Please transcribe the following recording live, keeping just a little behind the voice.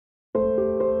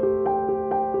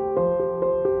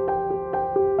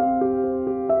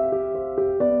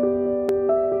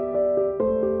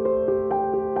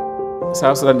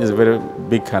South Sudan is a very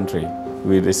big country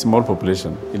with a small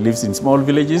population. It lives in small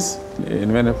villages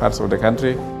in many parts of the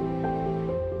country.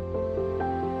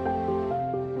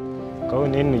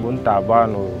 كون إني كنت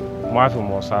تعبان وما في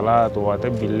مواصلات ووقت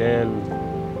بالليل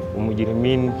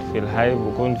ومجرمين في الحي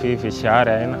بكون في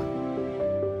الشارع هنا.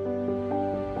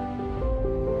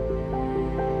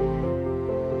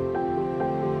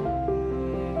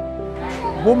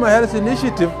 Boma Health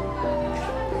Initiative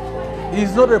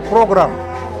is not a program.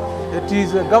 It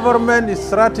is a government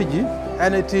strategy,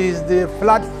 and it is the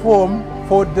platform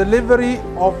for delivery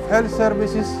of health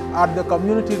services at the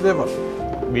community level.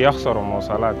 بيخسروا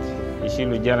مواصلات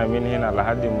يشيلوا جنا من هنا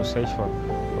لحد المستشفى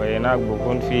وهناك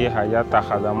بكون في حاجات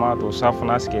خدمات وصف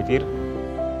ناس كتير.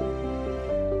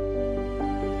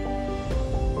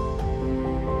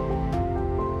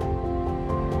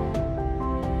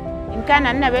 إن كان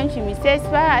عندنا بنمشي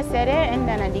مستشفى أسرع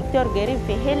عندنا دكتور قريب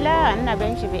في هلا عندنا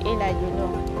بنمشي بعلاج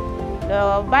له.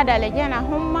 لو بعد لجينا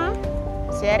هم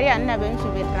سريع عندنا بنمشي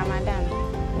برمضان.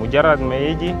 مجرد ما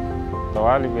يجي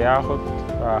طوالي بياخد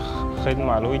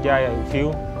خدمة اللي هو جاي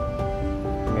فيه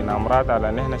من أمراض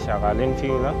على نحن شغالين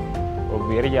فيه ده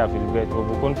وبيرجع في البيت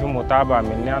وبكون في متابعة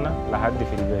مننا لحد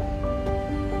في البيت.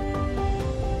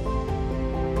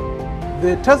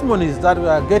 The testimonies that we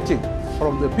are getting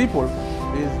from the people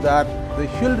is that the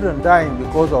children dying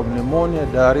because of pneumonia,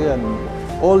 diarrhea, and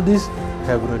all this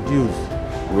have reduced.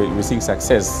 We're seeing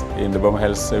success in the Boma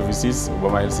Health Services,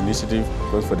 Boma Health Initiative,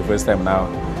 because for the first time now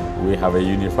we have a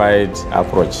unified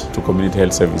approach to community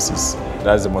health services.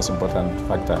 That's the most important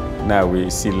factor. Now we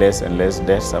see less and less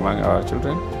deaths among our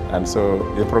children, and so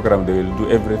the program, they will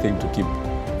do everything to keep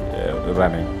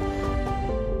running.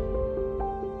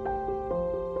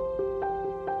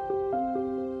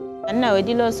 أنا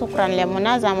ودي له شكرا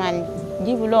لمنظمة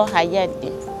جيبوا له حاجات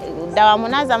دي. دواء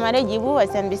منظمة ده جيبوه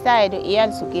عشان بيساعدوا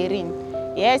عيال سكرين.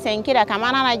 يا سن كده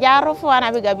كمان أنا جارفه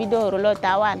وأنا بقى بدور له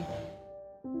توان.